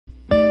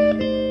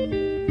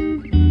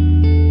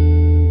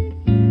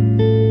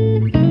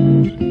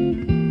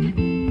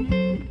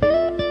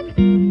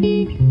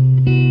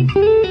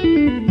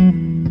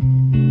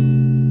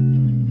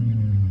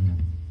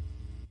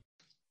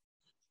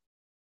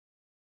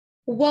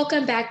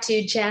Welcome back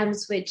to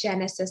Gems with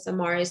Genesis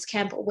Amaris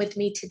Kemp. With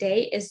me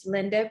today is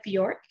Linda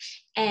Bjork.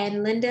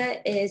 And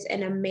Linda is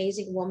an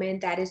amazing woman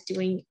that is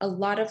doing a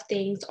lot of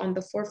things on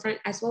the forefront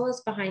as well as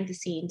behind the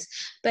scenes.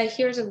 But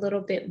here's a little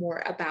bit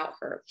more about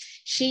her.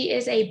 She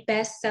is a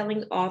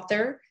best-selling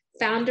author,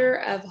 founder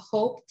of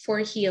Hope for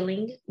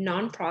Healing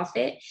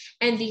nonprofit,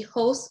 and the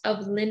host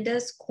of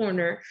Linda's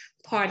Corner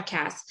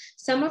podcast.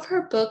 Some of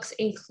her books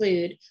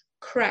include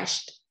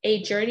Crushed,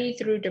 A Journey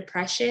Through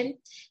Depression,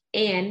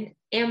 and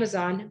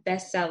Amazon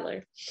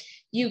bestseller.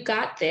 You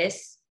Got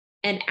This,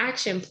 an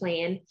action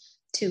plan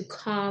to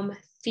calm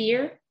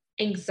fear,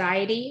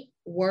 anxiety,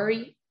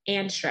 worry,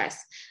 and stress.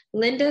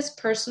 Linda's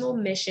personal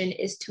mission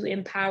is to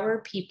empower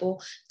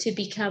people to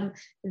become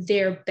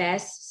their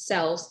best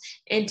selves.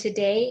 And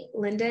today,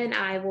 Linda and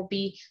I will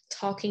be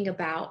talking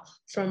about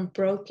From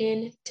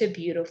Broken to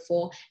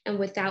Beautiful. And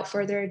without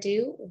further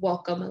ado,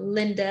 welcome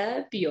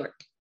Linda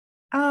Bjork.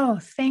 Oh,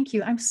 thank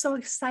you. I'm so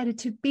excited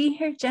to be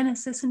here,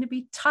 Genesis, and to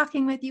be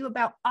talking with you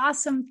about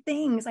awesome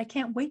things. I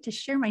can't wait to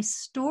share my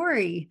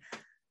story.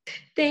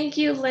 Thank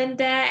you,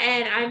 Linda.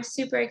 And I'm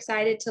super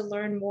excited to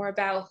learn more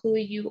about who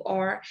you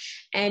are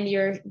and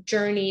your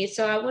journey.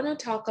 So I want to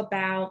talk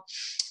about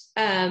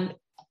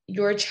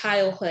your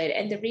childhood.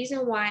 And the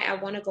reason why I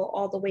want to go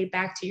all the way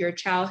back to your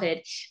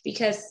childhood,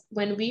 because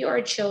when we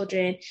are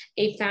children,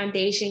 a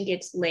foundation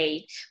gets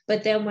laid.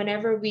 But then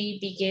whenever we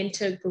begin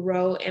to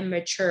grow and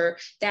mature,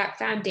 that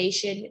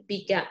foundation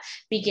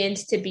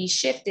begins to be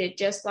shifted,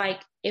 just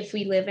like if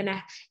you live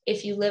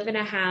in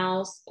a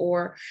house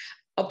or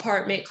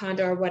apartment,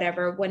 condo, or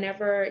whatever,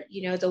 whenever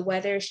the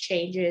weather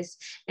changes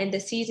and the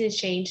seasons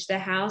change, the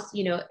house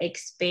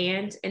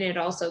expands, and it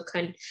also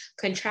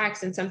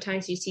contracts, and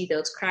sometimes you see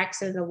those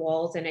cracks in the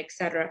walls and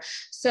etc.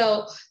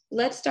 So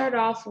let's start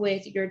off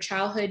with your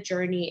childhood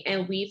journey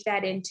and weave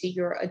that into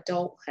your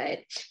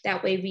adulthood.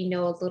 That way we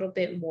know a little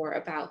bit more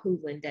about who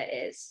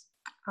Linda is.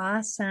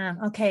 Awesome.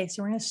 Okay,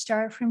 so we're going to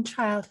start from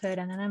childhood,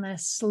 and then I'm going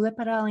to slip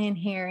it all in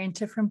here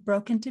into From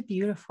Broken to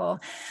Beautiful.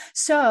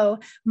 So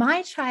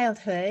my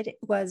childhood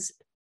was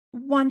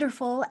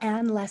wonderful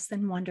and less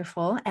than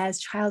wonderful,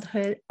 as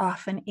childhood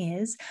often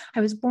is.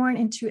 I was born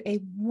into a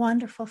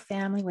wonderful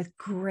family with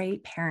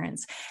great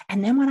parents.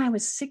 And then when I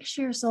was 6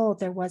 years old,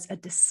 there was a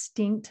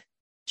distinct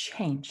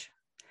change.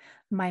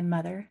 My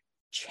mother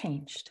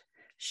changed.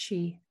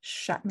 She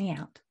shut me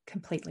out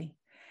completely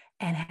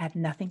and had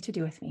nothing to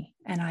do with me.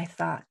 And I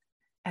thought,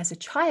 as a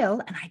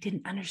child, and I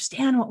didn't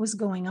understand what was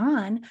going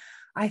on,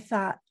 I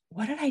thought,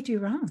 what did I do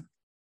wrong?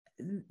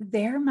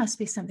 There must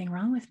be something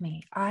wrong with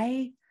me.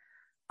 I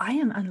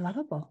am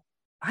unlovable.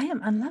 I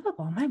am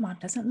unlovable. My mom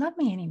doesn't love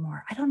me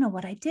anymore. I don't know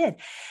what I did.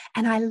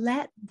 And I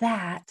let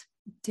that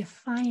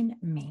define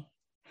me.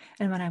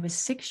 And when I was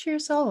 6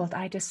 years old,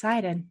 I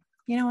decided,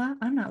 you know what?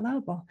 I'm not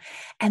lovable.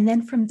 And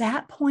then from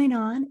that point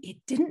on, it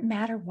didn't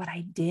matter what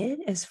I did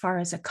as far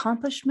as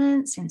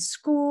accomplishments in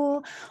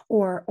school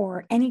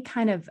or any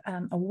kind of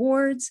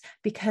awards,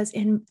 because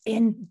in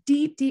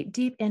deep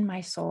in my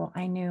soul,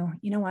 I knew,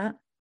 you know what?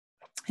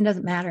 It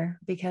doesn't matter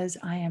because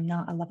I am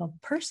not a lovable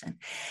person.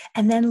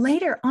 And then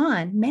later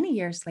on, many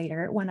years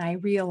later, when I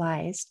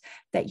realized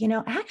that,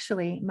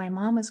 actually my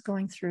mom was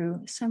going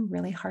through some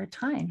really hard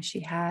times.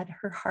 She had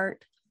her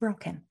heart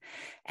broken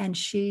and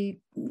she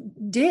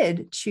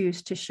did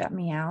choose to shut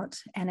me out.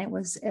 And it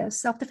was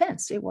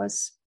self-defense. It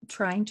was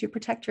trying to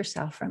protect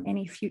herself from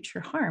any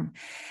future harm.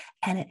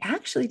 And it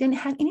actually didn't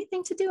have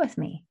anything to do with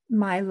me,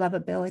 my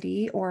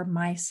lovability or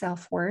my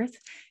self-worth.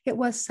 It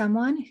was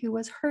someone who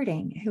was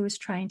hurting, who was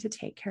trying to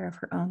take care of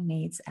her own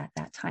needs at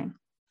that time.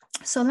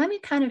 So let me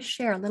kind of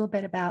share a little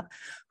bit about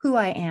who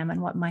I am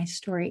and what my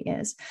story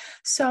is.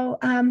 So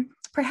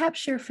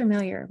perhaps you're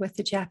familiar with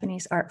the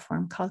Japanese art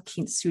form called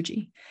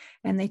kintsugi,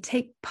 and they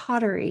take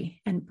pottery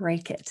and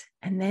break it,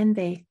 and then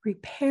they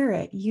repair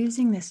it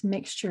using this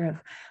mixture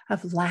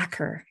of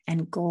lacquer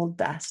and gold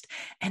dust,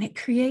 and it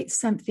creates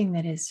something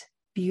that is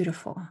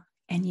beautiful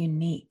and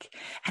unique,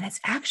 and it's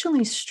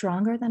actually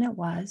stronger than it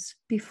was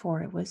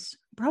before it was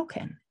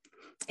broken.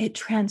 It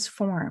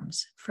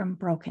transforms from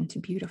broken to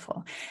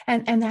beautiful.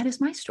 And that is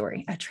my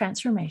story, a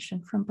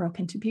transformation from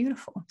broken to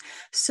beautiful.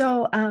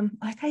 So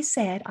like I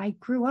said, I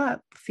grew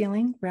up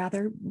feeling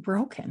rather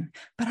broken,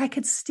 but I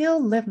could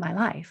still live my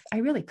life. I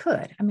really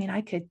could. I mean,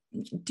 I could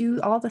do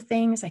all the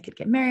things. I could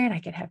get married. I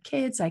could have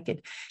kids. I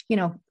could,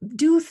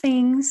 do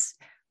things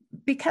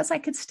because I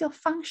could still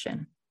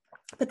function.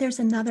 But there's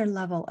another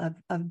level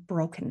of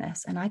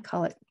brokenness, and I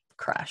call it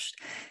crushed.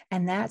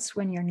 And that's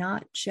when you're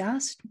not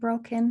just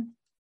broken,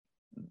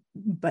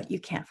 but you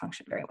can't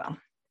function very well.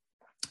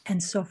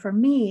 And so for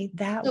me,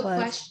 that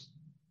was...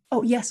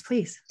 Oh, yes,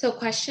 please. So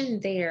question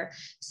there.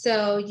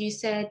 So you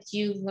said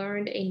you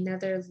learned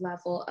another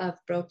level of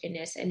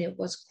brokenness and it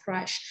was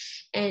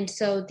crush. And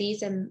so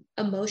these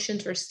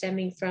emotions were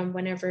stemming from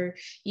whenever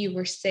you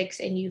were 6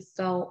 and you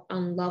felt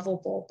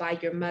unlovable by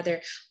your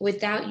mother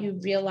without you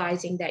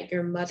realizing that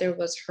your mother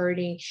was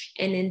hurting.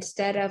 And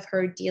instead of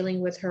her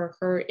dealing with her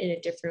hurt in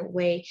a different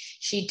way,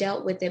 she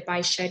dealt with it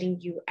by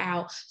shutting you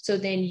out. So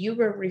then you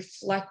were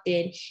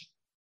reflected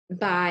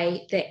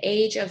by the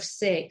age of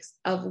 6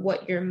 of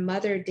what your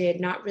mother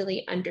did, not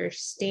really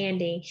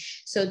understanding.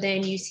 So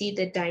then you see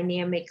the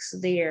dynamics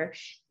there.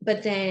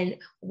 But then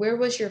where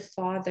was your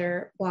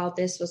father while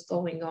this was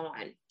going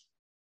on?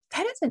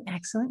 That is an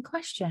excellent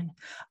question.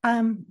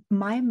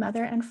 My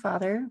mother and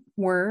father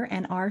were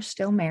and are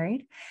still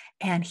married,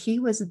 and he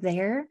was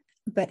there.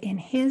 But in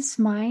his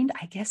mind,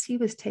 I guess he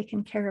was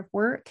taking care of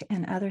work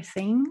and other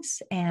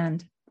things.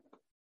 And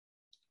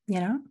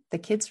the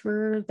kids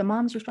were the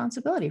mom's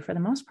responsibility for the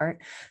most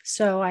part.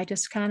 So I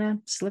just kind of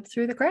slipped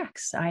through the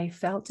cracks. I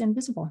felt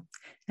invisible,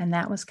 and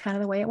that was kind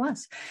of the way it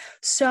was.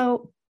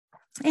 So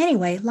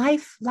anyway,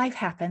 life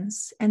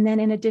happens. And then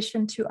in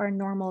addition to our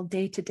normal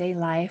day-to-day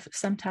life,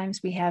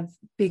 sometimes we have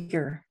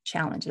bigger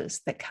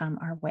challenges that come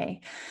our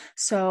way.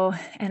 So,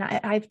 and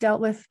I've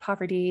dealt with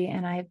poverty,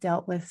 and I've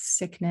dealt with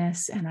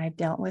sickness, and I've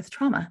dealt with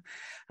trauma.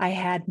 I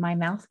had my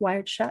mouth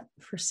wired shut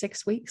for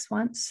 6 weeks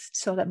once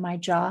so that my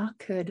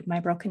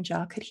broken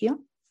jaw could heal,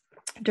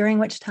 during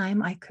which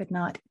time I could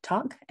not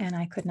talk and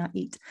I could not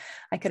eat.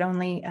 I could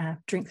only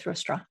drink through a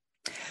straw.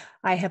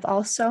 I have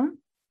also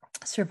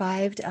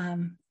survived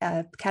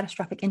a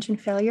catastrophic engine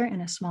failure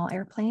in a small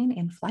airplane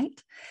in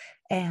flight.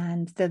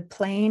 And the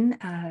plane,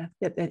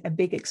 a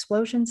big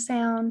explosion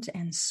sound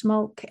and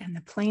smoke, and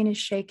the plane is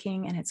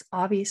shaking, and it's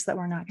obvious that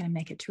we're not going to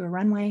make it to a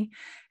runway.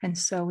 And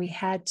so we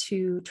had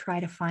to try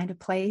to find a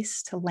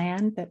place to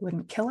land that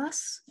wouldn't kill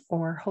us,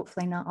 or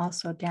hopefully not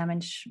also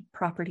damage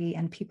property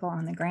and people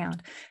on the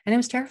ground. And it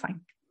was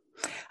terrifying.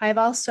 I have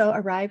also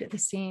arrived at the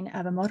scene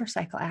of a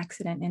motorcycle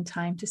accident in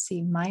time to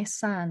see my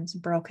son's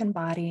broken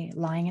body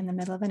lying in the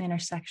middle of an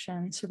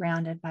intersection,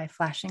 surrounded by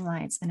flashing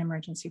lights and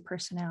emergency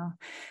personnel.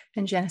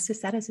 And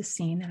Genesis, that is a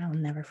scene that I'll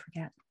never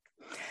forget.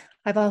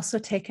 I've also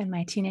taken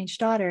my teenage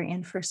daughter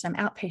in for some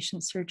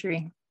outpatient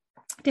surgery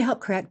to help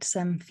correct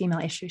some female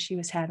issues she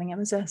was having. It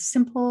was a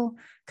simple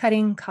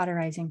cutting,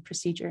 cauterizing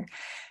procedure.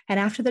 And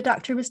after the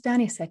doctor was done,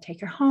 he said, take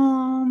her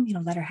home,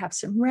 let her have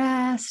some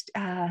rest.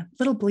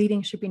 Little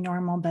bleeding should be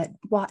normal, but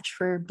watch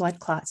for blood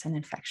clots and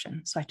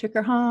infection. So I took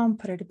her home,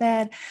 put her to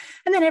bed.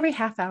 And then every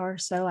half hour or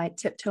so, I'd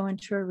tiptoe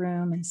into her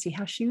room and see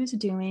how she was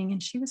doing.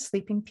 And she was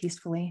sleeping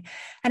peacefully.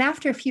 And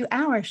after a few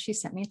hours, she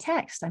sent me a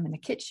text. I'm in the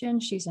kitchen,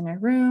 she's in her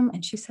room.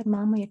 And she said,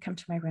 Mom, will you come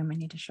to my room? I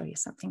need to show you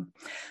something.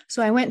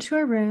 So I went to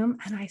her room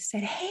and I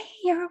said, hey,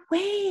 you're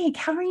awake.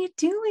 How are you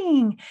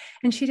doing?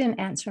 And she didn't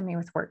answer me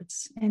with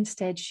words.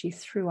 Instead, she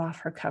threw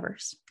off her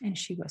covers, and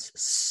she was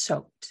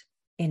soaked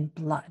in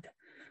blood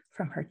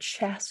from her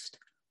chest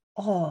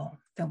all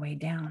the way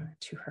down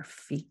to her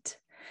feet.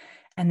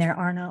 And there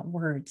are not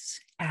words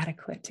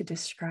adequate to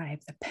describe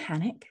the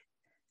panic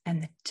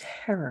and the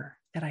terror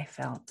that I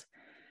felt,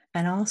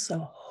 and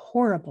also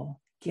horrible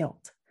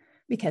guilt,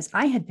 because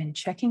I had been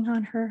checking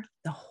on her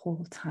the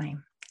whole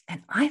time,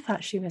 and I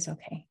thought she was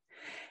okay.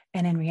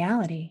 And in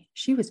reality,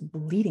 she was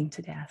bleeding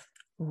to death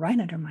right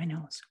under my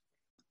nose.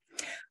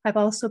 I've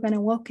also been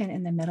awoken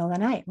in the middle of the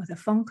night with a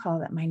phone call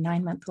that my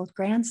 9-month-old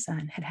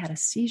grandson had had a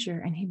seizure,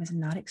 and he was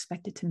not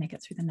expected to make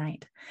it through the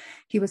night.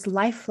 He was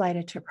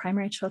life-flighted to a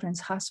primary children's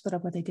hospital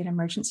where they did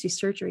emergency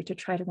surgery to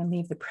try to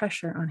relieve the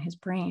pressure on his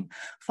brain,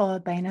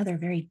 followed by another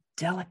very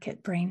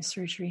delicate brain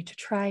surgery to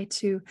try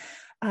to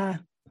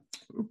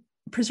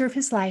preserve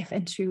his life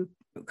and to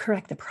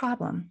correct the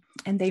problem.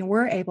 And they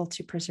were able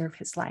to preserve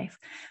his life.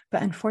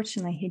 But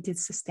unfortunately, he did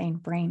sustain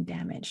brain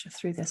damage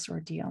through this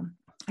ordeal.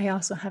 I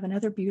also have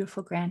another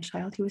beautiful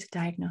grandchild who was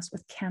diagnosed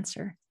with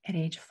cancer at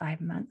age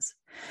 5 months.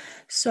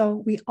 So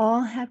we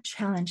all have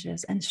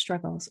challenges and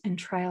struggles and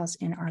trials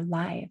in our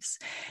lives,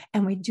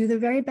 and we do the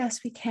very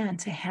best we can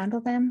to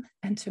handle them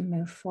and to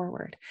move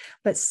forward.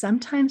 But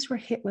sometimes we're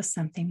hit with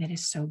something that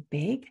is so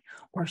big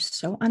or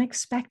so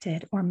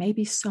unexpected, or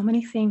maybe so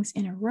many things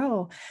in a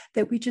row,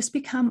 that we just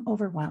become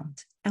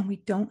overwhelmed and we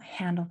don't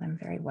handle them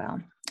very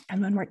well.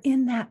 And when we're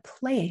in that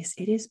place,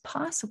 it is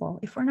possible,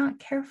 if we're not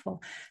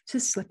careful, to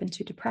slip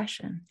into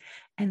depression.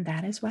 And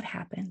that is what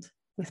happened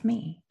with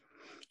me.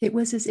 It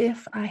was as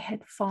if I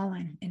had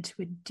fallen into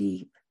a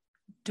deep,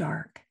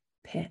 dark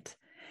pit.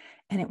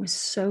 And it was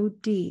so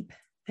deep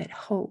that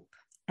hope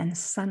and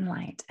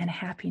sunlight and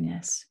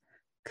happiness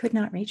could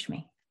not reach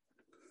me.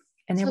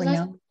 And there were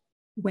no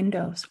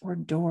windows or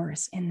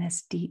doors in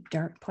this deep,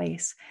 dark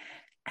place.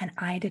 And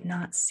I did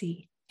not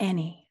see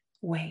any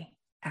way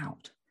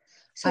out.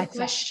 So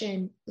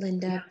question,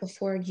 Linda,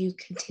 before you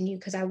continue,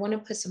 because I want to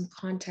put some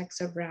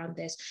context around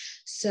this.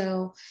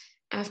 So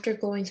after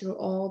going through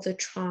all the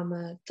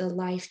trauma, the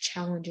life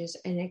challenges,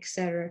 and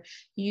etc.,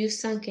 you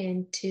sunk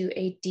into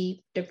a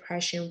deep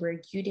depression where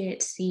you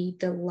didn't see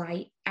the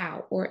light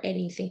out or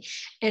anything.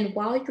 And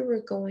while you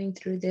were going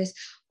through this,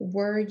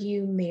 were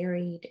you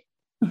married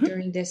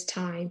during this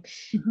time?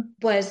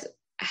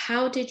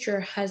 How did your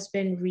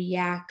husband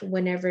react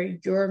whenever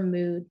your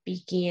mood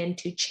began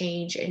to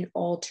change and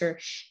alter,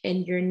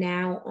 and you're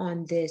now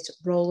on this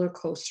roller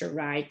coaster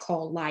ride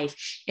called life?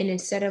 And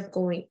instead of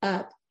going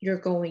up, you're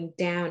going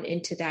down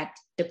into that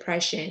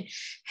depression.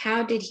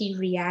 How did he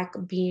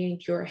react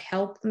being your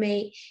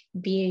helpmate,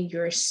 being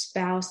your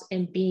spouse,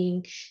 and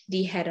being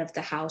the head of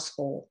the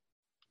household?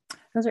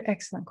 Those are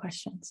excellent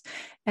questions.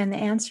 And the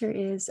answer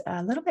is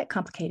a little bit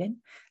complicated.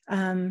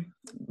 Some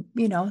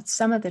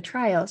of the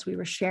trials we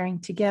were sharing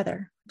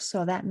together.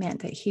 So that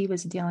meant that he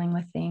was dealing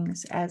with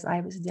things as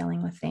I was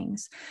dealing with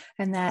things.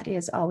 And that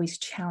is always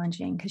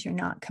challenging because you're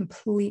not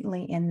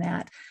completely in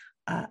that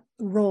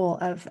role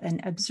of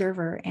an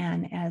observer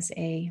and as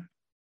a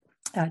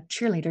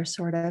cheerleader,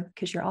 sort of,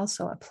 because you're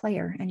also a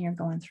player and you're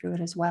going through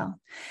it as well.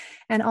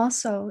 And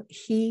also,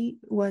 he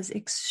was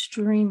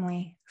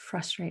extremely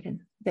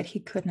frustrated that he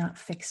could not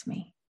fix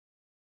me.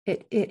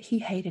 He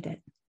hated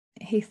it.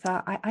 He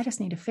thought, I just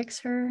need to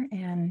fix her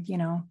and,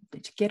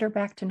 to get her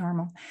back to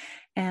normal.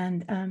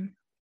 And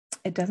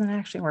it doesn't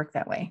actually work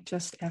that way,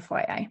 just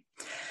FYI.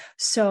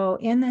 So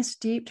in this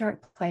deep,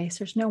 dark place,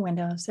 there's no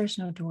windows, there's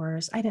no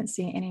doors. I didn't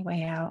see any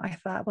way out. I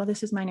thought, well,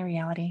 this is my new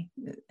reality.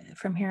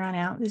 From here on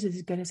out, this is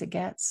as good as it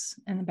gets.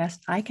 And the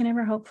best I can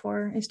ever hope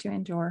for is to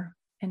endure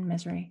in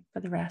misery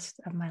for the rest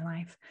of my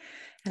life.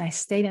 And I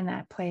stayed in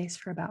that place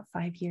for about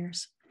 5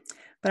 years,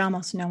 but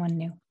almost no one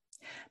knew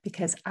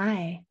because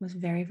I was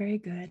very, very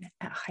good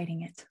at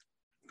hiding it.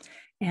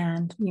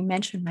 And you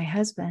mentioned my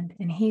husband,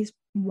 and he's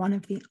one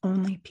of the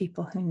only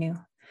people who knew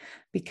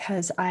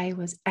because I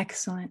was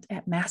excellent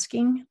at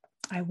masking.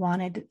 I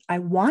wanted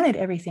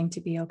everything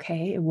to be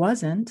okay. It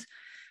wasn't,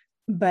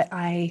 but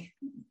I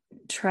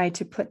tried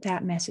to put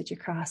that message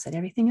across that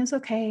everything is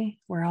okay.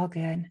 We're all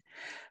good,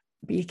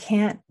 but you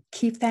can't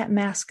keep that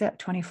mask up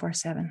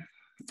 24/7.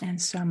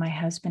 And so my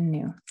husband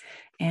knew,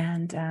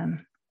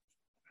 and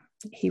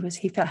he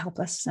felt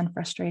helpless and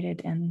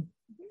frustrated and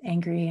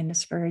angry and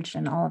discouraged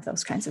and all of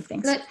those kinds of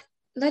things.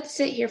 Let's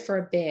sit here for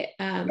a bit,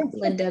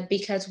 Linda,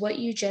 because what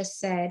you just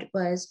said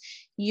was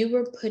you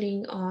were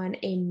putting on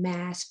a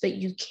mask, but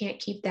you can't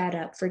keep that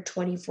up for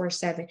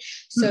 24/7.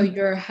 So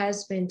your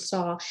husband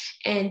saw,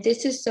 and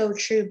this is so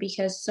true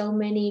because so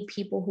many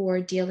people who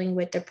are dealing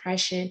with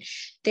depression,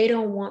 they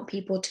don't want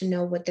people to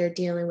know what they're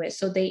dealing with.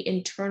 So they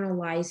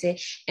internalize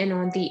it. And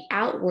on the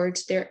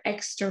outwards, their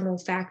external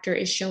factor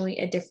is showing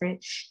a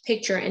different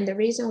picture. And the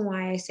reason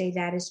why I say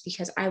that is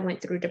because I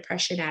went through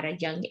depression at a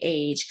young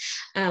age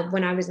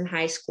when I was in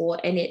high school,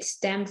 and it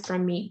stemmed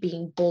from me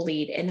being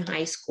bullied in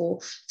high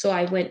school. So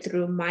I went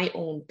through my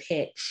own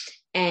pit,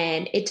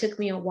 and it took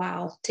me a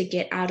while to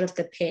get out of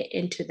the pit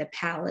into the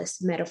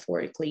palace,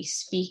 metaphorically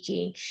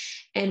speaking.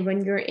 And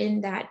when you're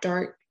in that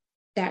dark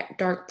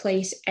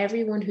place,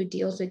 everyone who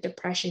deals with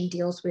depression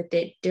deals with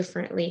it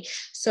differently.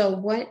 So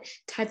what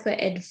type of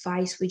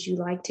advice would you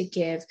like to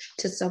give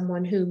to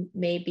someone who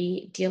may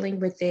be dealing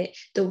with it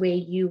the way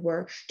you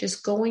were,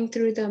 just going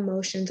through the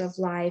emotions of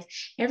life?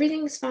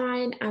 Everything's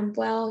fine, I'm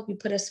well, you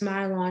put a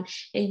smile on,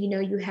 and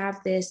you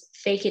have this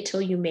fake it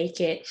till you make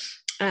it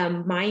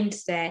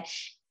mindset.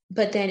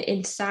 But then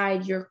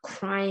inside you're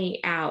crying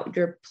out,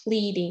 you're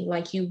pleading,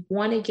 like you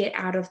want to get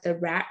out of the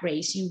rat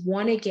race, you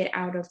want to get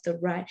out of the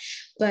rut,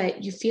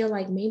 but you feel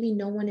like maybe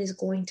no one is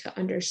going to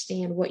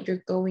understand what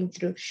you're going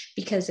through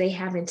because they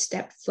haven't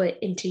stepped foot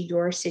into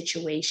your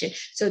situation.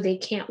 So they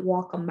can't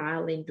walk a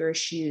mile in your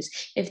shoes,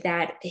 if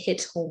that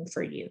hits home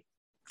for you.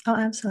 Oh,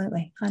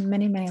 absolutely. On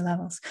many, many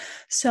levels.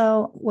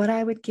 So what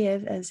I would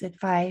give as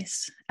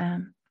advice,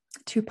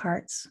 2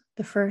 parts.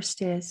 The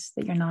first is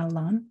that you're not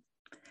alone.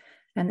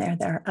 And there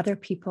are other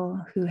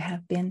people who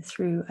have been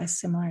through a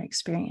similar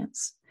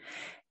experience,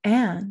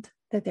 and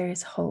that there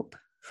is hope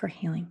for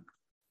healing.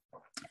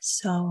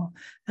 So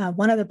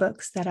one of the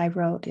books that I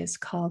wrote is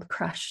called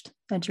Crushed,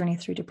 A Journey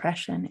Through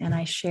Depression. And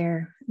I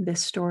share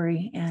this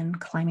story and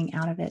climbing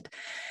out of it.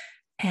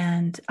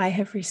 And I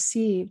have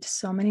received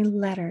so many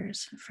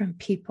letters from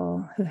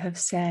people who have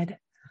said,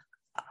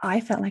 I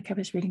felt like I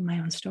was reading my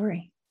own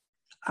story.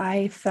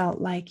 I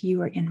felt like you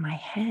were in my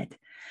head.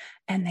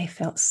 And they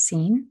felt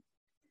seen.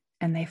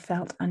 And they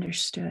felt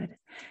understood,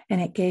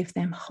 and it gave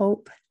them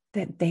hope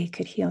that they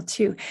could heal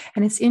too.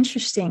 And it's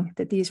interesting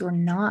that these were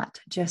not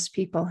just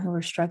people who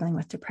were struggling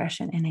with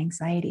depression and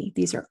anxiety.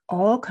 These are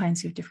all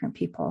kinds of different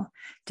people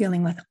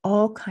dealing with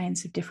all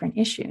kinds of different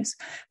issues,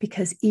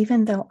 because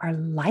even though our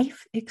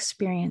life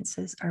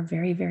experiences are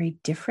very, very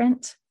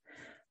different,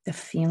 the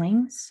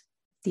feelings,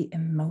 the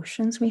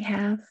emotions we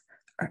have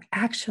are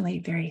actually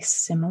very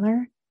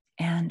similar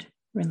and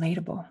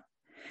relatable.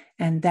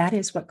 And that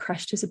is what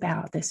Crushed is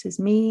about. This is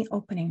me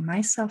opening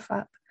myself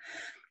up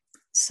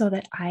so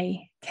that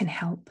I can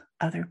help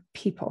other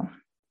people.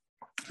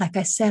 Like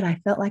I said, I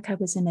felt like I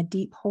was in a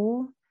deep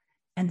hole,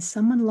 and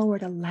someone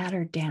lowered a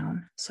ladder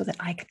down so that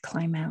I could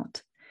climb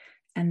out.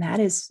 And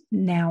that is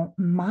now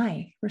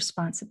my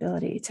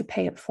responsibility to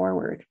pay it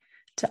forward,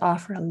 to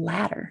offer a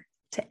ladder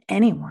to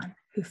anyone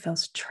who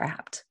feels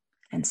trapped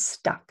and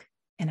stuck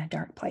in a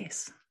dark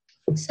place.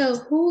 So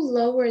who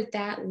lowered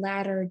that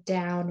ladder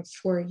down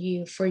for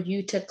you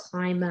to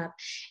climb up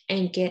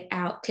and get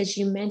out? Because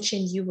you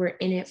mentioned you were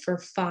in it for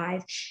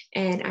 5,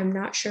 and I'm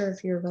not sure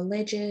if you're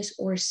religious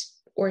or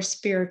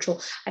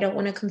spiritual. I don't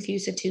want to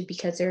confuse the two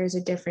because there is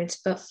a difference,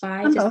 but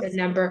 5 is the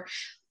number.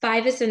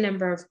 5 is the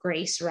number of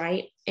grace,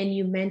 right? And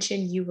you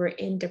mentioned you were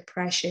in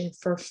depression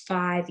for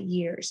 5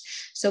 years.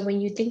 So when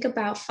you think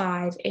about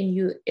 5 and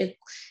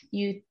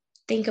you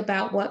think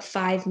about what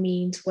five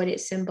means, what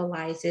it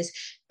symbolizes,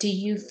 do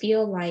you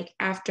feel like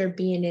after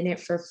being in it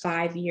for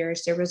 5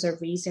 years, there was a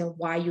reason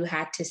why you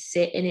had to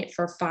sit in it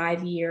for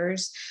 5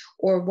 years?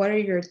 Or what are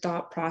your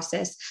thought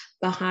process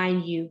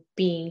behind you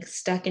being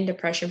stuck in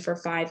depression for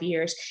 5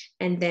 years?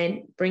 And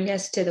then bring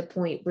us to the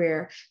point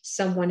where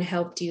someone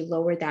helped you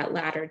lower that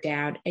ladder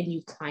down and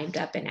you climbed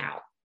up and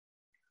out.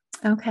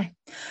 Okay.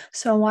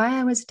 So why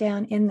I was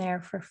down in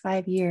there for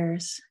 5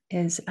 years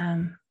is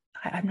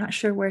I'm not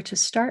sure where to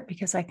start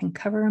because I can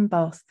cover them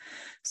both.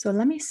 So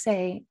let me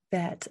say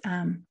that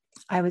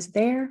I was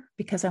there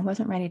because I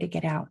wasn't ready to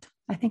get out.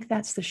 I think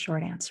that's the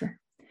short answer.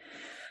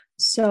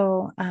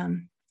 So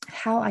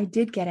how I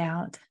did get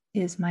out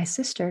is my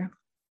sister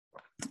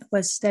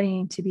was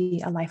studying to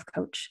be a life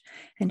coach,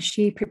 and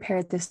she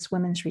prepared this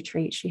women's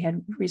retreat. She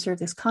had reserved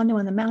this condo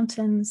in the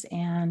mountains,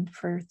 and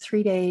for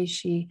 3 days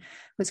she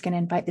was going to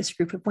invite this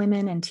group of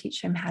women and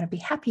teach them how to be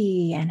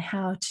happy and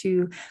how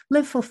to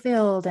live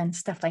fulfilled and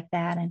stuff like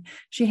that. And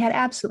she had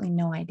absolutely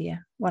no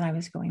idea what I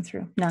was going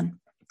through, none.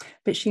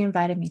 But she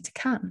invited me to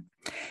come,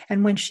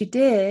 and when she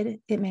did,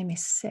 it made me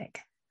sick.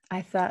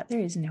 I thought,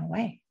 there is no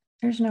way.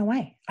 There's no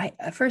way.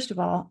 First of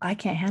all, I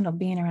can't handle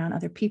being around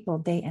other people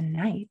day and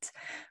night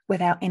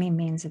without any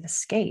means of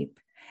escape.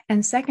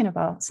 And second of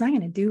all, it's not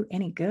going to do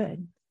any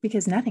good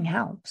because nothing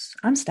helps.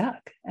 I'm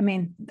stuck. I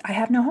mean, I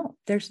have no hope.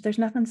 There's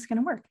nothing that's going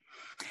to work.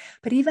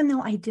 But even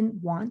though I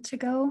didn't want to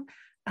go,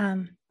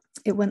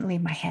 it wouldn't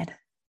leave my head.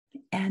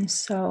 And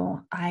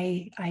so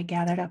I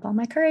gathered up all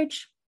my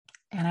courage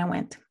and I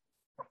went.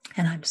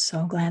 And I'm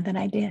so glad that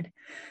I did,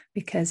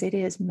 because it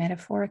is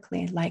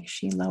metaphorically like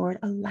she lowered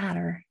a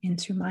ladder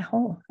into my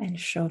hole and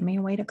showed me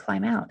a way to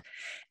climb out.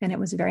 And it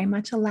was very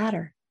much a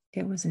ladder.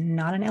 It was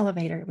not an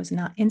elevator. It was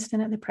not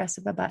instant at the press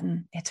of a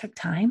button. It took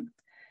time,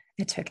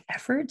 it took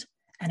effort,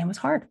 and it was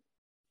hard.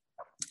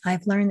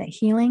 I've learned that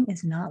healing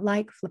is not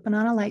like flipping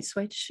on a light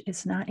switch.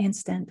 It's not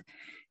instant.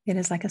 It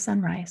is like a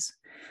sunrise,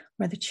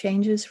 where the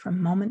changes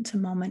from moment to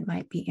moment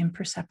might be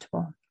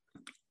imperceptible,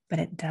 but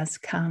it does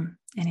come,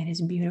 and it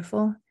is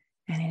beautiful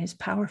and it is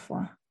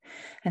powerful.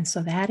 And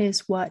so that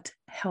is what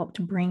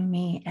helped bring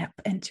me up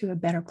into a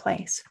better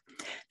place.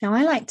 Now,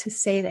 I like to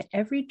say that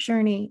every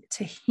journey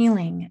to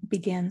healing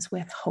begins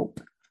with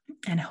hope,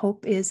 and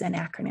hope is an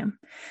acronym.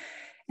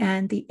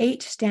 And the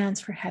H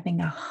stands for having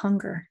a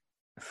hunger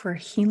for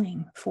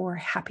healing, for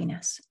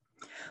happiness.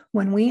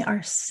 When we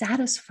are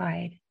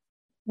satisfied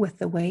with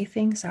the way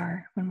things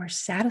are, when we're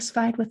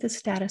satisfied with the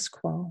status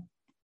quo,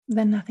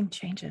 then nothing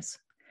changes.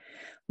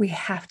 We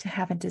have to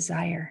have a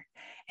desire,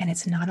 and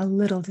it's not a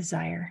little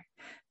desire.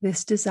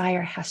 This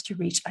desire has to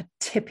reach a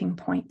tipping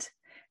point.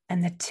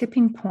 And the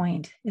tipping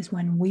point is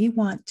when we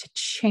want to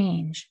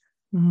change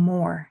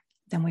more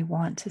than we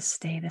want to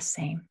stay the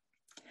same.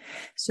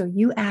 So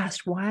you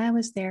asked why I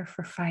was there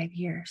for 5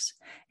 years.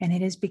 And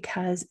it is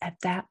because at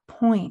that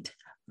point,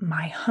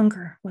 my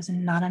hunger was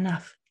not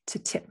enough to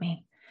tip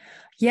me.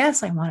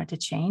 Yes, I wanted to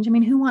change. I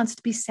mean, who wants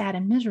to be sad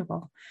and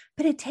miserable?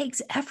 But it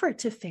takes effort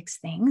to fix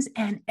things.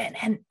 And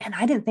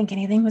I didn't think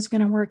anything was going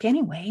to work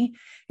anyway.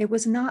 It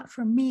was not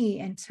for me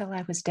until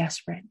I was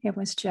desperate. It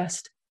was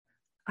just,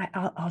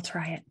 I'll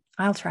try it.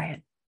 I'll try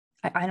it.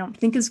 I don't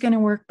think it's going to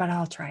work, but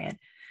I'll try it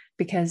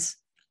because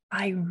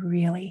I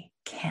really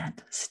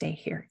can't stay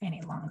here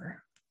any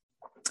longer.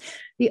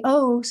 The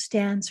O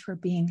stands for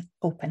being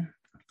open.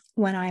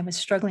 When I was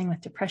struggling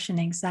with depression,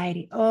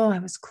 anxiety, I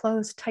was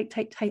closed tight,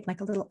 like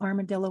a little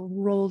armadillo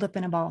rolled up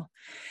in a ball.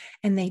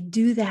 And they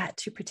do that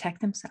to protect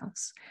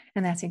themselves.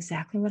 And that's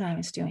exactly what I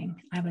was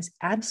doing. I was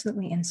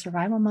absolutely in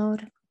survival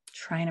mode,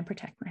 trying to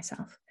protect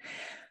myself.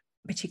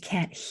 But you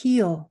can't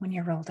heal when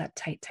you're rolled up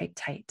tight.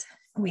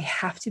 We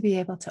have to be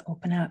able to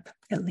open up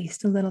at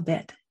least a little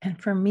bit.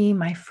 And for me,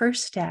 my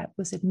first step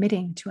was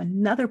admitting to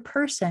another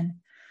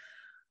person,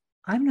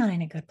 I'm not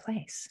in a good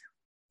place.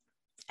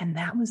 And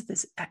that was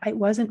this, it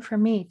wasn't for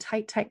me,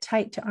 tight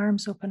to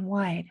arms open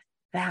wide.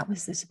 That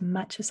was as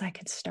much as I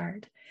could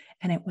start.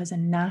 And it was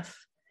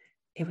enough.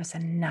 It was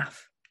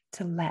enough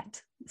to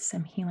let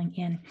some healing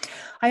in.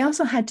 I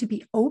also had to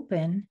be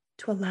open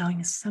to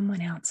allowing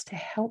someone else to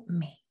help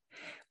me,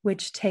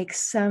 which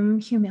takes some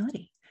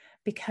humility,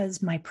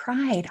 because my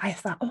pride, I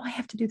thought, I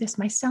have to do this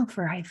myself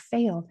or I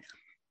failed.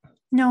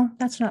 No,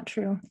 that's not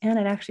true. And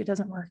it actually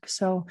doesn't work.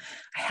 So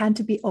I had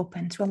to be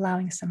open to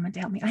allowing someone to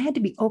help me. I had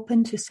to be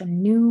open to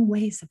some new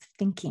ways of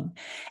thinking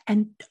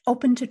and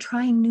open to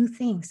trying new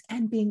things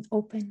and being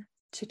open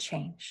to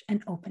change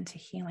and open to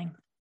healing.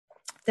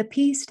 The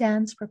P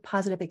stands for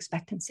positive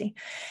expectancy.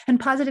 And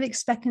positive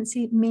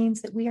expectancy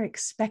means that we are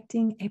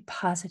expecting a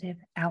positive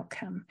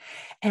outcome.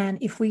 And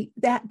if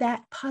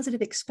that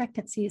positive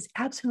expectancy is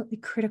absolutely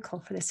critical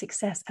for the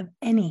success of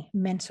any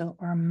mental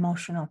or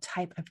emotional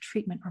type of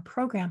treatment or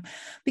program.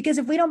 Because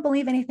if we don't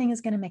believe anything is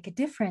going to make a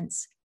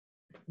difference,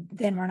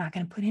 then we're not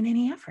going to put in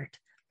any effort.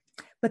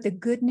 But the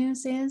good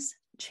news is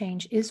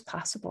change is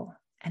possible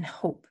and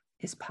hope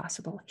is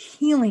possible.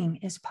 Healing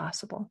is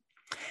possible.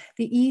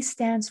 The E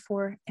stands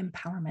for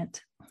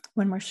empowerment.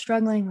 When we're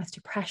struggling with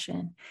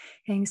depression,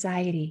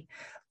 anxiety,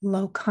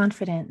 low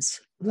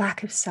confidence,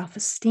 lack of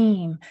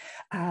self-esteem,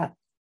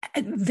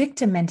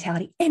 victim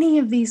mentality, any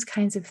of these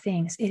kinds of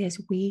things, it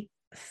is we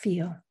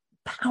feel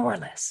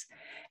powerless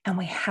and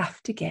we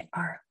have to get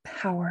our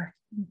power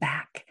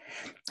back.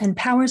 And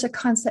power is a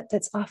concept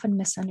that's often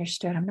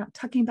misunderstood. I'm not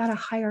talking about a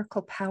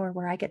hierarchical power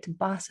where I get to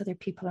boss other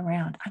people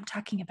around. I'm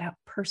talking about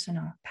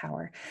personal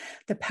power,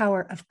 the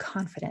power of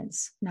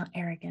confidence, not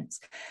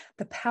arrogance,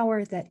 the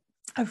power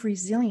of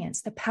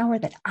resilience, the power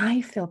that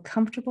I feel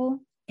comfortable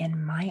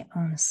in my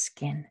own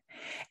skin,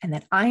 and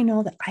that I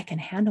know that I can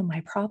handle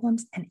my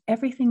problems and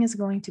everything is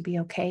going to be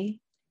okay,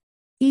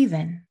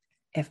 even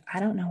if I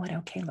don't know what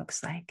okay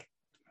looks like.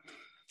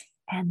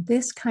 And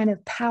this kind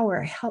of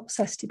power helps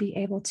us to be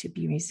able to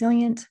be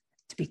resilient,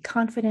 to be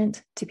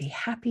confident, to be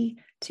happy,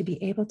 to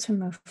be able to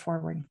move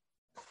forward.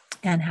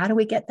 And how do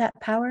we get that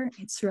power?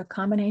 It's through a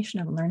combination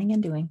of learning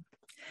and doing.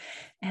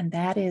 And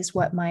that is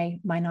what my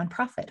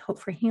nonprofit, Hope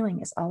for Healing,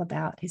 is all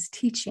about, is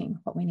teaching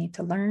what we need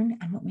to learn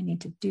and what we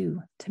need to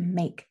do to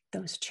make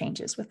those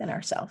changes within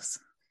ourselves.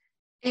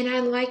 And I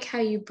like how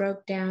you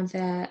broke down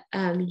the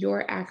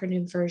your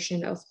acronym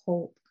version of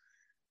HOPE: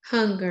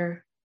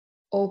 hunger,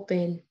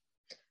 open,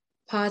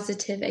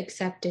 positive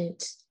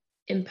acceptance,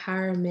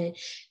 empowerment,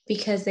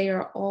 because they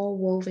are all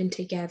woven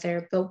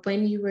together. But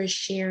when you were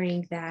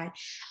sharing that,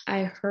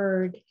 I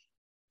heard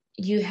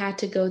you had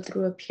to go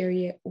through a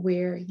period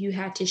where you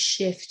had to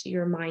shift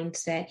your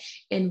mindset.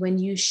 And when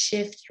you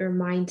shift your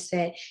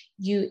mindset,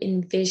 you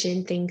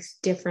envision things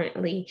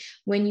differently.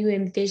 When you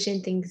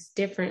envision things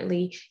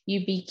differently,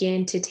 you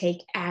begin to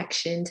take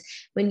actions.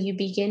 When you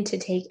begin to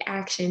take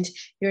actions,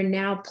 you're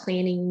now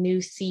planting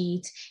new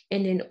seeds.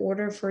 And in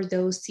order for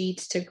those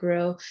seeds to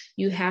grow,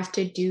 you have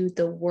to do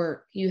the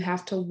work. You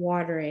have to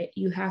water it.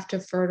 You have to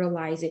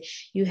fertilize it.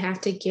 You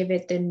have to give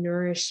it the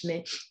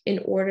nourishment in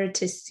order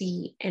to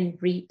see and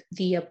reap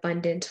the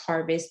abundant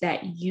harvest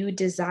that you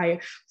desire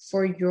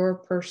for your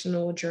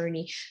personal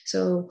journey.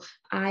 So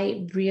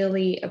I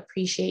really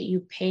appreciate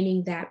you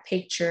painting that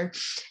picture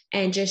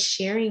and just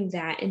sharing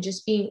that and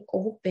just being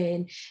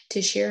open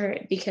to share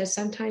it, because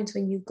sometimes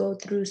when you go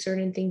through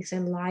certain things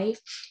in life,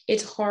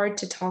 it's hard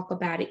to talk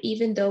about it,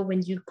 even though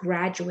when you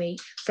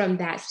graduate from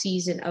that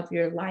season of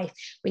your life,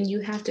 when you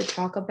have to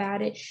talk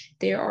about it,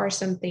 there are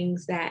some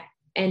things that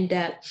end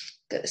up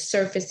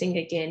surfacing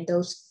again,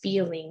 those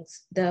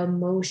feelings, the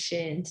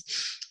emotions,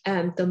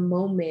 the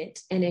moment,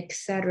 and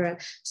etc.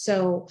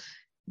 So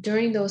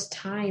during those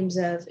times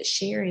of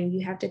sharing,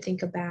 you have to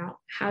think about,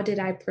 how did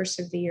I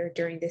persevere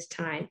during this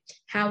time?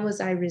 How was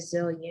I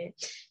resilient?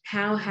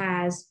 How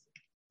has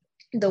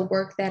the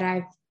work that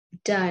I've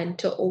done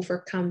to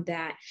overcome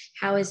that,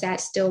 how is that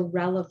still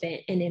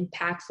relevant and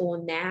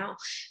impactful now?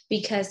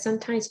 Because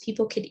sometimes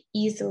people could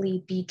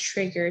easily be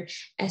triggered,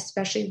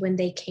 especially when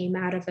they came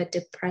out of a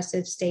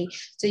depressive state.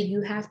 So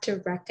you have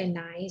to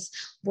recognize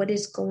what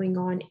is going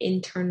on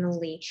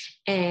internally,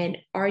 and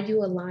are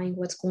you allowing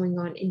what's going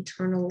on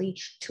internally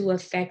to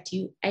affect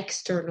you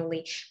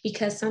externally?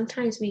 Because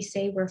sometimes we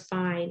say we're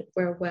fine,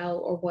 we're well,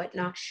 or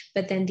whatnot,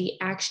 but then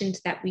the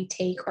actions that we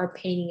take are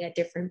painting a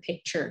different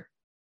picture.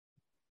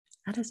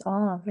 That is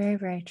all very,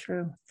 very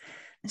true.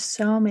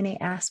 So many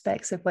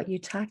aspects of what you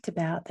talked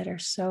about that are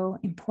so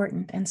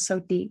important and so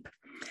deep.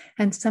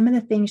 And some of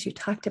the things you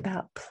talked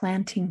about,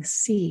 planting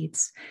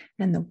seeds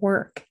and the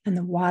work and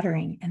the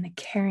watering and the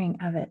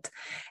caring of it.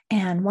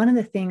 And one of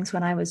the things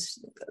when I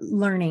was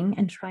learning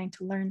and trying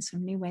to learn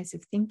some new ways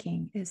of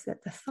thinking is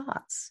that the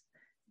thoughts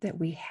that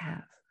we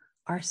have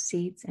are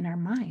seeds in our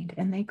mind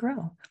and they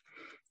grow.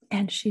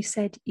 And she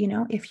said,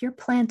 if you're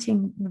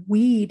planting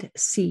weed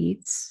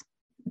seeds,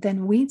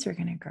 then weeds are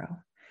going to grow.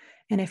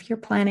 And if you're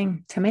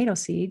planting tomato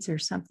seeds or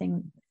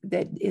something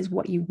that is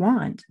what you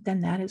want,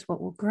 then that is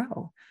what will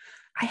grow.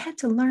 I had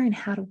to learn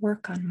how to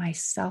work on my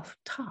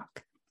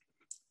self-talk,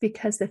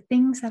 because the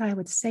things that I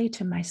would say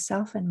to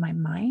myself in my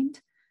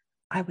mind,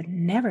 I would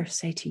never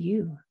say to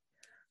you.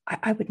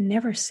 I would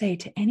never say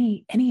to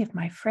any of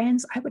my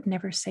friends. I would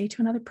never say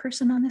to another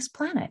person on this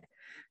planet,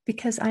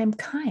 because I'm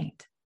kind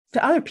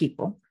to other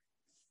people,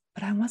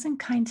 but I wasn't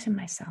kind to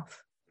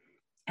myself.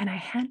 And I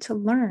had to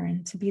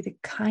learn to be the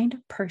kind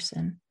of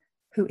person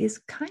who is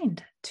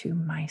kind to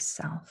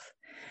myself.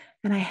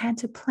 And I had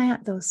to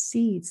plant those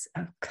seeds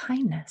of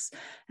kindness.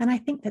 And I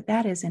think that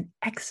that is an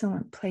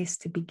excellent place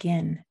to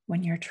begin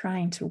when you're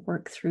trying to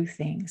work through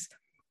things.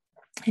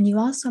 And you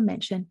also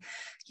mentioned,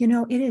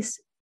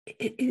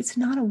 it's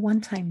not a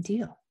one-time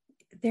deal.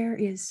 There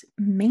is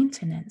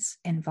maintenance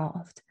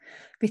involved,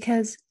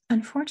 because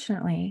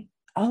unfortunately,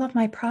 all of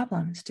my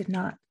problems did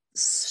not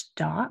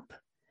stop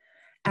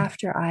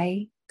after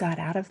I got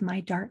out of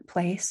my dark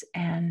place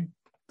and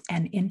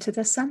into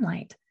the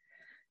sunlight.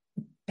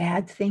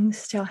 Bad things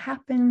still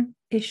happen,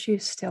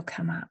 issues still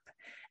come up,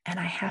 and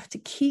I have to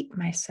keep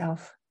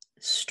myself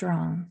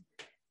strong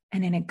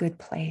and in a good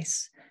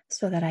place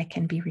so that I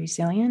can be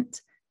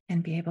resilient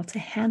and be able to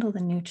handle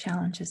the new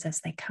challenges as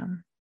they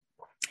come.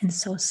 And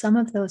so some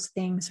of those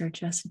things are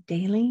just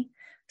daily,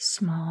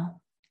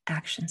 small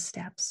action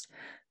steps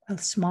a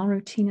small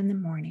routine in the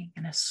morning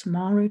and a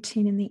small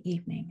routine in the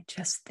evening,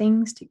 just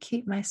things to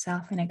keep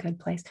myself in a good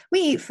place. We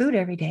eat food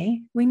every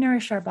day. We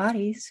nourish our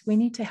bodies. We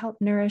need to help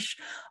nourish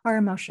our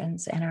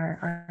emotions and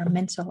our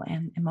mental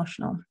and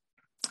emotional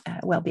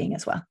well-being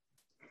as well.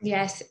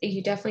 Yes,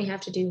 you definitely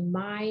have to do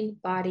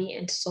mind, body,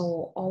 and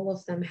soul. All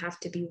of them have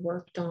to be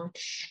worked on.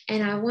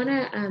 And I want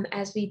to,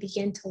 as we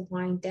begin to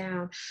wind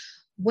down,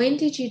 when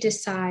did you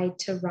decide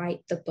to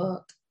write the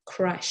book,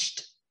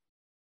 Crushed?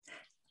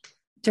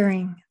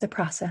 During the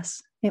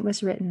process. It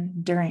was written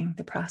during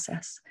the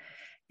process.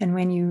 And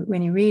when you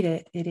read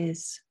it, it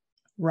is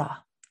raw.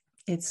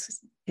 It's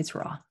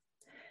raw.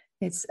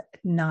 It's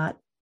not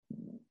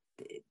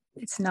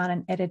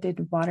an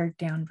edited, watered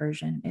down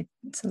version.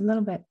 It's a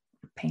little bit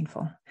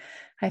painful.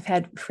 I've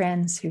had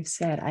friends who've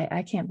said,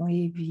 I can't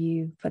believe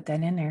you put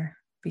that in there,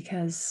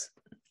 because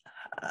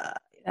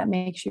that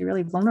makes you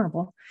really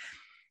vulnerable.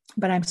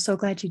 But I'm so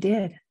glad you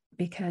did,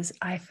 because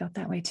I felt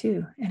that way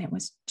too. And it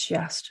was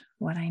just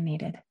what I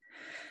needed.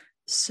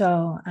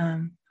 So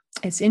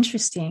it's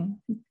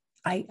interesting.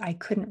 I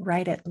couldn't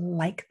write it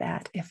like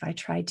that if I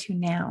tried to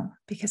now,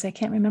 because I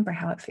can't remember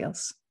how it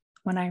feels.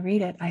 When I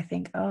read it, I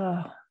think,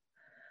 oh,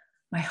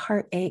 my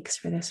heart aches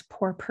for this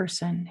poor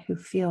person who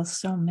feels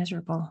so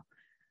miserable.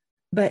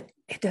 But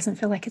it doesn't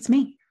feel like it's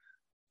me,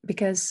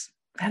 because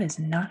that is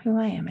not who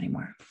I am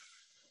anymore.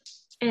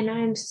 And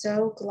I'm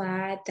so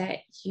glad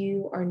that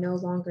you are no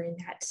longer in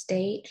that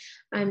state.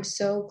 I'm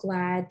so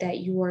glad that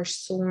you are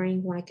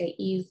soaring like an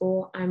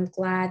eagle. I'm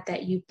glad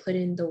that you put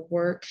in the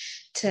work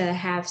to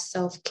have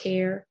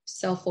self-care,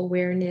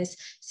 self-awareness,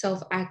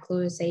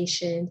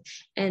 self-actualization,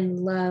 and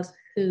love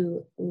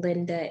who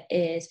Linda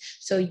is,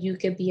 so you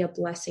could be a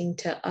blessing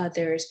to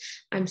others.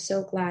 I'm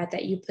so glad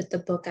that you put the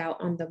book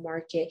out on the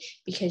market,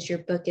 because your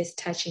book is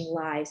touching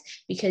lives,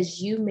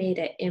 because you made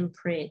an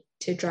imprint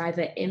to drive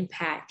an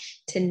impact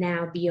to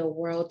now be a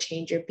world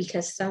changer,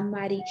 because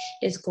somebody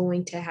is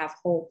going to have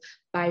hope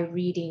by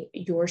reading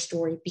your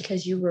story,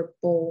 because you were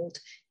bold,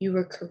 you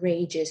were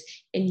courageous,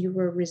 and you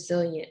were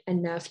resilient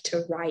enough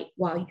to write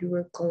while you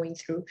were going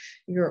through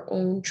your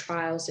own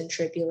trials and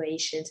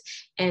tribulations.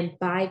 And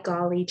by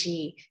golly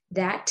gee,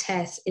 that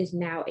test is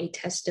now a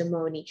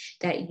testimony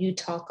that you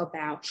talk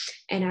about.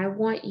 And I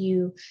want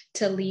you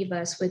to leave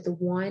us with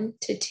 1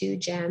 to 2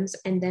 gems,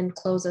 and then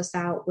close us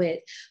out with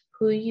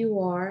who you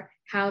are,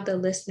 how the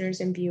listeners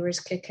and viewers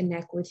could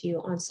connect with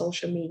you on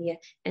social media,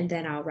 and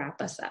then I'll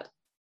wrap us up.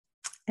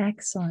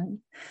 Excellent.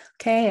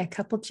 Okay, a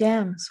couple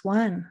gems.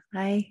 1,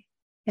 I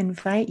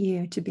invite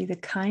you to be the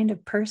kind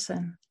of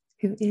person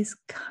who is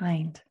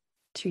kind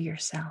to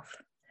yourself.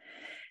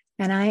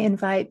 And I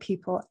invite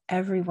people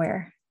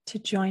everywhere to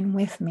join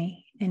with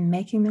me in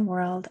making the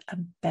world a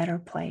better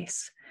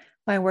place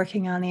by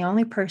working on the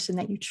only person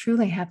that you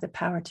truly have the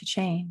power to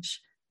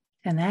change,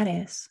 and that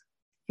is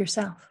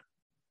yourself.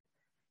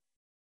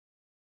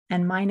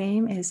 And my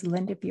name is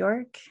Linda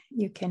Bjork.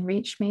 You can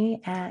reach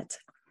me at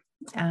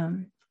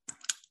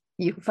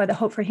for the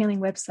Hope for Healing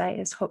website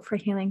is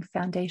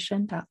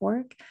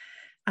hopeforhealingfoundation.org.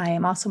 I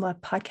am also a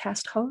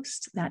podcast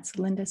host. That's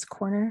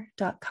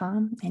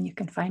lindascorner.com. And you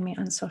can find me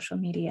on social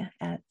media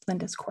at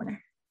Linda's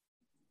Corner.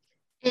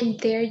 And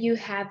there you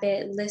have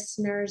it,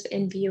 listeners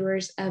and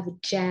viewers of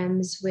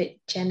Gems with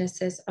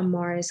Genesis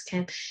Amaris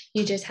Kemp.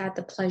 You just had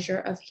the pleasure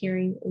of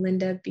hearing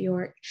Linda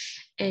Bjork,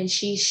 and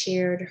she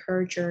shared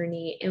her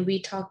journey. And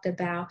we talked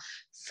about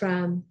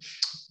from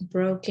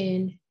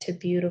broken to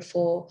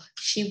beautiful.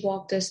 She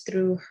walked us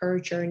through her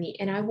journey.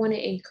 And I want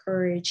to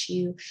encourage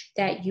you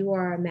that you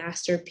are a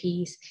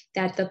masterpiece,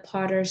 that the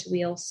potter's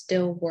wheel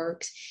still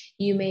works.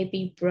 You may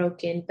be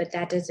broken, but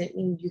that doesn't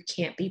mean you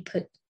can't be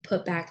put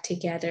back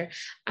together.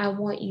 I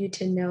want you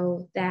to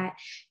know that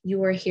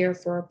you are here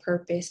for a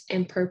purpose,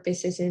 and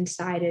purpose is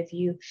inside of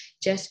you.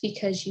 Just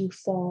because you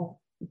fall,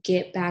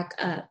 get back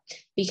up,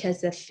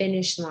 because the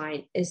finish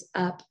line is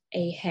up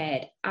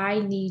ahead. I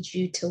need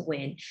you to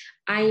win.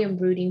 I am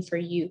rooting for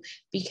you,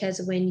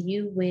 because when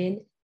you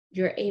win,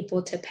 you're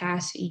able to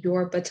pass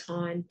your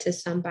baton to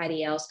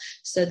somebody else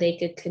so they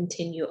could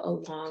continue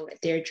along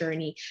their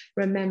journey.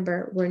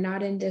 Remember, we're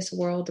not in this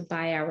world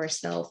by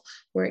ourselves.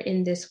 We're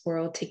in this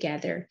world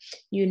together.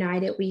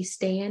 United we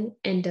stand,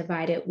 and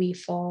divided we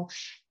fall.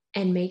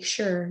 And make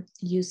sure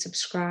you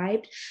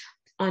subscribe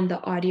on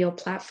the audio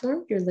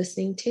platform you're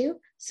listening to.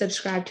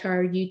 Subscribe to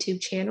our YouTube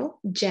channel,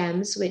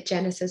 Gems with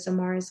Genesis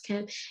Amaris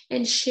Kemp,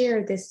 and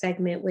share this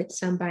segment with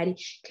somebody,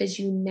 because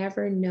you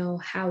never know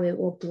how it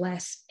will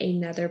bless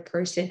another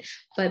person.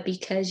 But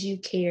because you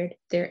cared,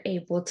 they're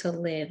able to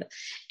live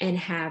and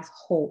have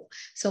hope.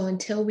 So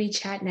until we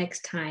chat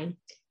next time,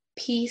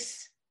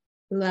 peace,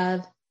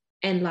 love,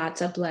 and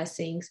lots of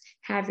blessings.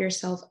 Have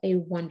yourself a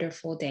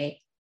wonderful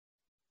day.